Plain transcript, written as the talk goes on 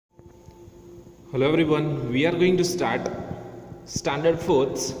Hello everyone, we are going to start Standard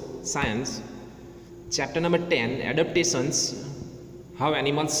 4th Science, Chapter number 10, Adaptations, How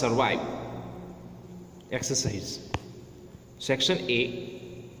Animals Survive. Exercise. Section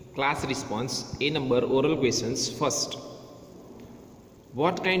A, Class Response. A number, Oral Questions. First,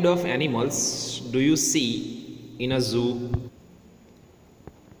 what kind of animals do you see in a zoo?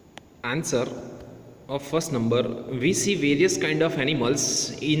 Answer. Of first number, we see various kind of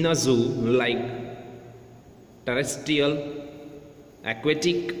animals in a zoo like terrestrial,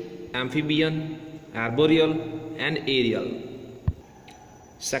 aquatic, amphibian, arboreal and aerial.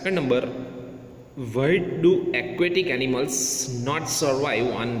 Second number, why do aquatic animals not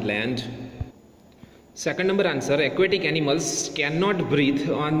survive on land? Second number answer, aquatic animals cannot breathe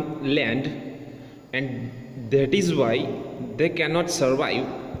on land and that is why they cannot survive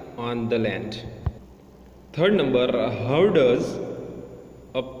on the land. Third number, how does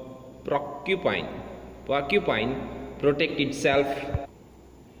a porcupine protect itself?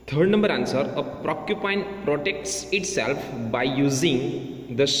 Third number answer, a porcupine protects itself by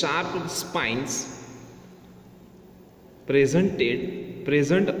using the sharp spines present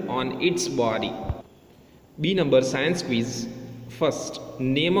on its body. B number, science quiz. First,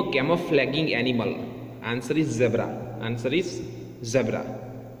 name a camouflaging animal. Answer is zebra.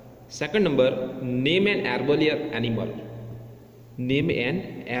 Second number, name an arboreal animal.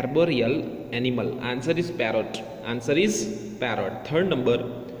 Answer is parrot. Third number,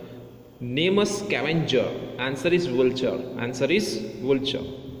 name a scavenger. Answer is vulture.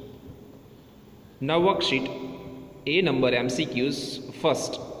 Now worksheet. A number, MCQs.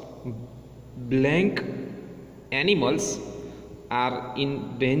 First, blank animals are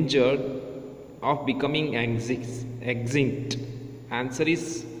in danger of becoming extinct. Answer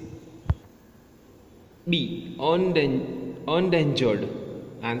is B. Endangered.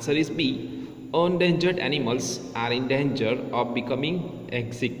 Answer is B. Endangered animals are in danger of becoming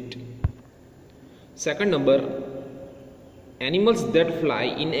extinct. Second number, animals that fly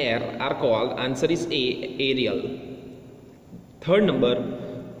in air are called. Answer is A. Aerial. Third number,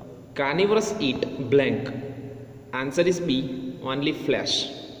 carnivores eat blank. Answer is B. Only flesh.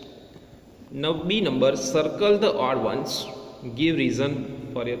 Now B number, circle the odd ones. Give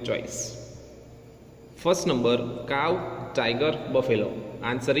reason for your choice. First number, cow, tiger, buffalo.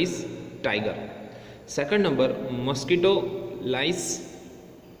 Answer is tiger. Second number, mosquito, lice,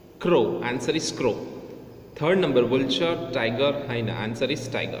 crow. Answer is crow. Third number, vulture, tiger, hyena. Answer is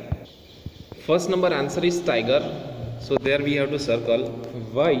tiger. First number answer is tiger. So there we have to circle.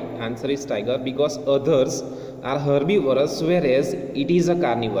 Why answer is tiger? Because others are herbivorous whereas it is a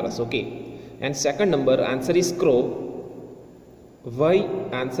carnivorous. Okay. And second number answer is crow. Why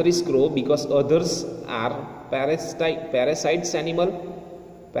answer is crow? Because others are parasites whereas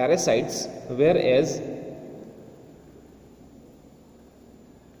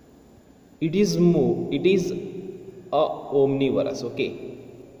it is a omnivorous. Okay.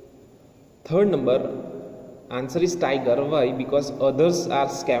 Third number answer is tiger. Why? Because others are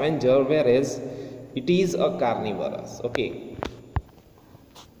scavenger whereas it is a carnivorous. Okay.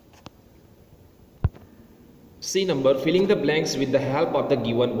 C number, filling the blanks with the help of the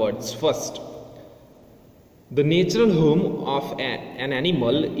given words. First, the natural home of an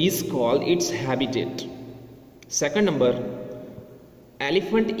animal is called its habitat. Second number,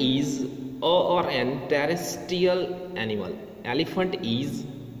 elephant is a or an terrestrial animal. Elephant is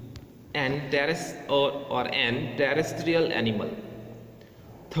an terrestrial animal.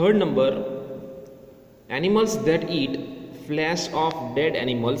 Third number, animals that eat flesh of dead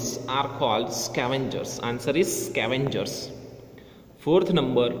animals are called scavengers. Answer is scavengers. Fourth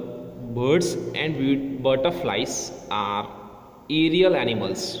number, birds and butterflies are aerial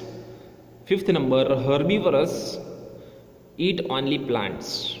animals. Fifth number, herbivores eat only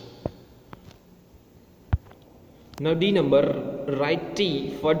plants. Now D number, write T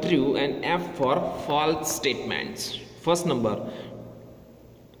for true and F for false statements. First number,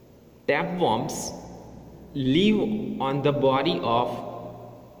 tapeworms live on the body of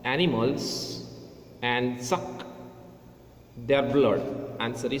animals and suck their blood.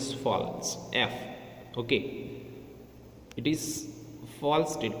 Answer is false. F. Okay. It is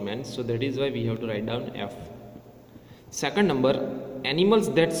false statement, so that is why we have to write down F. Second number, animals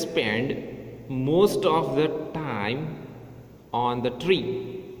that spend most of the time on the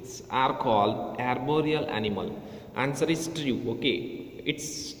trees are called arboreal animal. Answer is true. Okay.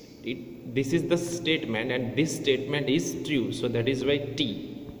 This is the statement and this statement is true, so that is why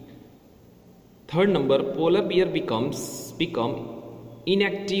T. Third number, polar bear become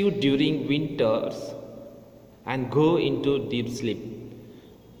inactive during winters and go into deep sleep.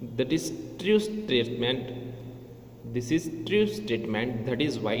 That is true statement. This is true statement, that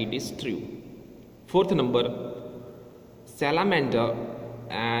is why it is true. Fourth number, salamander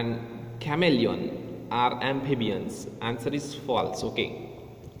and chameleon are amphibians. Answer is false. Okay,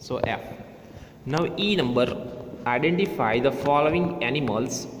 so F. Now E number, identify the following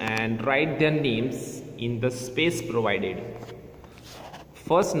animals and write their names in the space provided.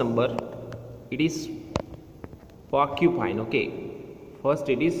 First number, it is porcupine. Okay, first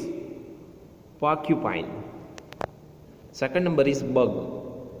it is porcupine. Second number is bug.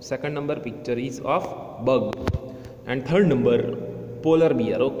 Second number picture is of bug. And third number, polar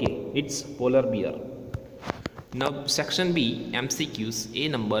bear. Okay, it's polar bear. Now section B, MCQs. A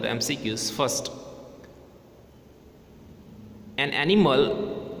number, MCQs. First, an animal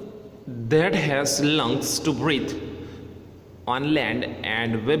that has lungs to breathe on land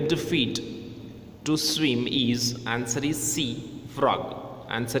and webbed feet to swim is, answer is C, frog.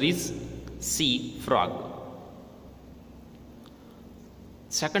 Answer is C, frog.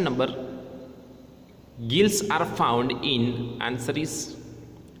 Second number, gills are found in, answer is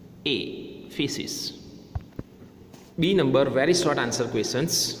A, fishes. B number, very short answer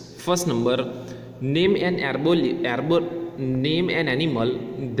questions. First number, name an animal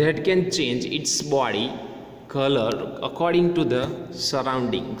that can change its body color according to the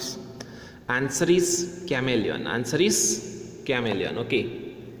surroundings. Answer is chameleon. Answer is chameleon. Okay.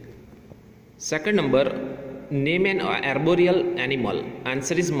 Second number, name an arboreal animal.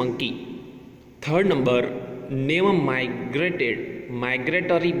 Answer is monkey. Third number, name a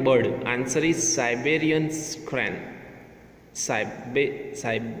migratory bird. Answer is Siberian crane.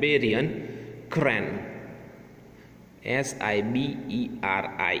 Siberian crane. Siberian,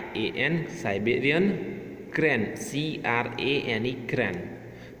 Siberian crane. Crane, crane.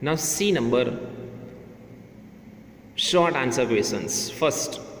 Now C number, short answer questions.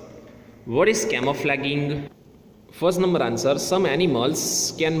 First, what is camouflaging? First number answer, some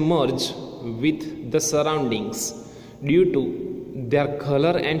animals can merge with the surroundings due to their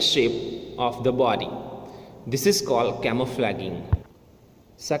color and shape of the body. This is called camouflaging.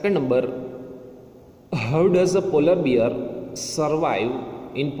 Second number, how does a polar bear survive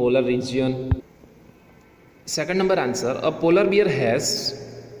in polar region? Second number answer, a polar bear has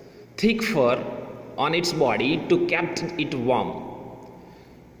thick fur on its body to keep it warm.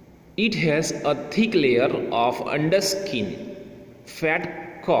 It has a thick layer of underskin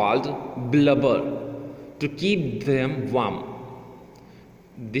fat called blubber to keep them warm.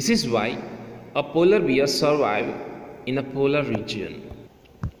 This is why a polar bear survives in a polar region.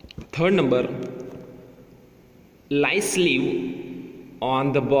 Third number, lice live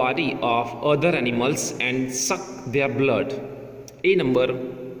on the body of other animals and suck their blood. A number,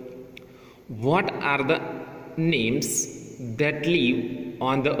 what are the names that live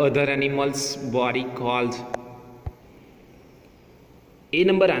on the other animal's body called? A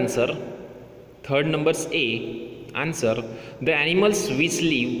number answer. Third number's A answer. The animals which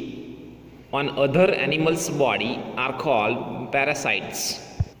live on other animals' body are called parasites.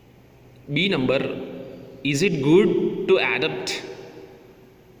 B number, is it good to adapt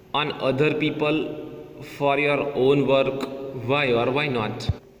on other people for your own work? Why or why not?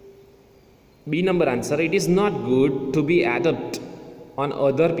 B number answer, it is not good to be adapt on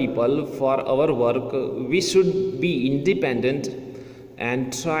other people for our work. We should be independent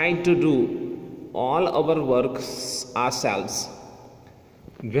and try to do all our works ourselves.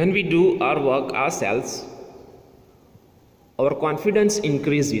 When we do our work ourselves, our confidence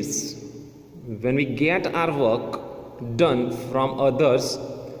increases. When we get our work done from others,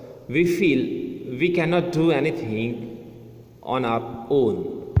 we feel we cannot do anything on our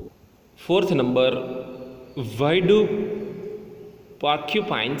own. Fourth number, why do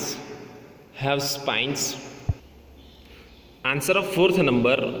porcupines have spines? Answer of fourth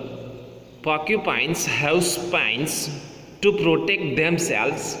number, porcupines have spines to protect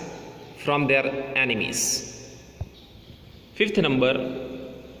themselves from their enemies. Fifth number,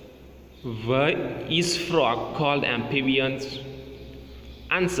 why is frog called amphibians?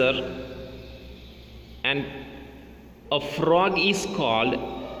 Answer, and a frog is called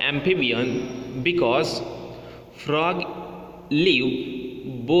amphibian because frog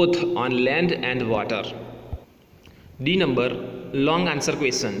live both on land and water. D number, long answer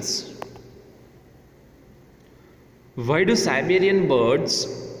questions. Why do Siberian birds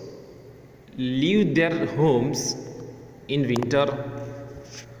leave their homes in winter?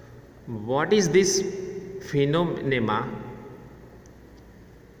 What is this phenomenon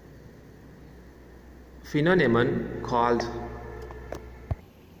called?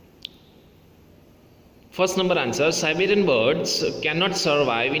 First number answer, Siberian birds cannot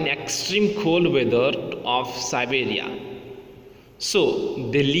survive in extreme cold weather of Siberia. So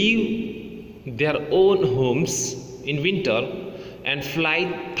they leave their own homes in winter and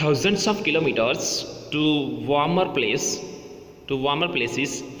fly thousands of kilometers to warmer places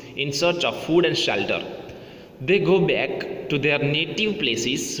in search of food and shelter. They go back to their native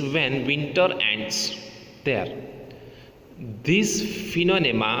places when winter ends there. This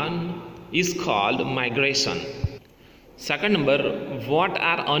phenomenon is called migration. Second number, what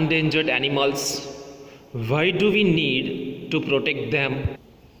are endangered animals? Why do we need to protect them?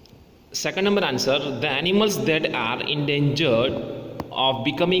 Second number answer, the animals that are endangered of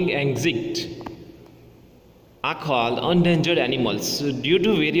becoming extinct are called endangered animals due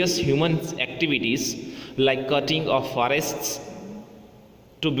to various human activities like cutting of forests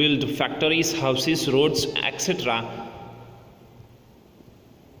to build factories, houses, roads, etc.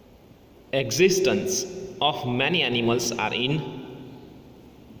 Existence of many animals are in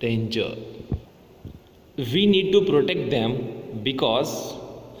danger. We need to protect them because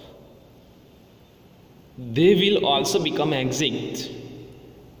they will also become extinct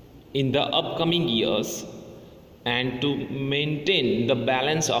in the upcoming years, and to maintain the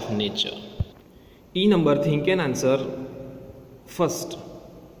balance of nature. E number, think and answer. First,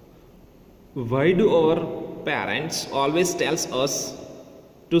 why do our parents always tells us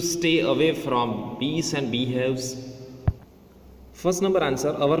to stay away from bees and beehives? First number answer,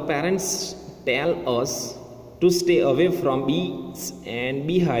 our parents tell us to stay away from bees and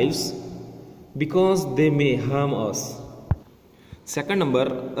beehives because they may harm us. Second number,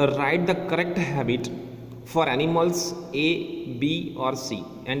 write the correct habit for animals A, B or C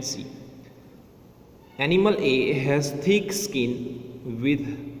and C. Animal A has thick skin with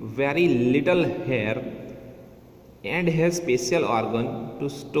very little hair and has special organ to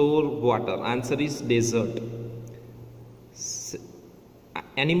store water. Answer is desert.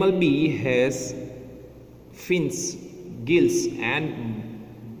 Animal B has fins, gills and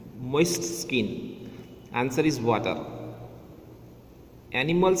moist skin. Answer is water.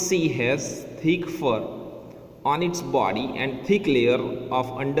 Animal C has thick fur on its body and thick layer of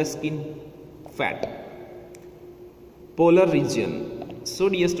underskin fat. Polar region. So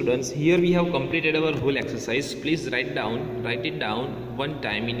dear students, here we have completed our whole exercise. Please write it down one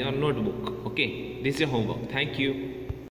time in your notebook. Okay, this is your homework. Thank you.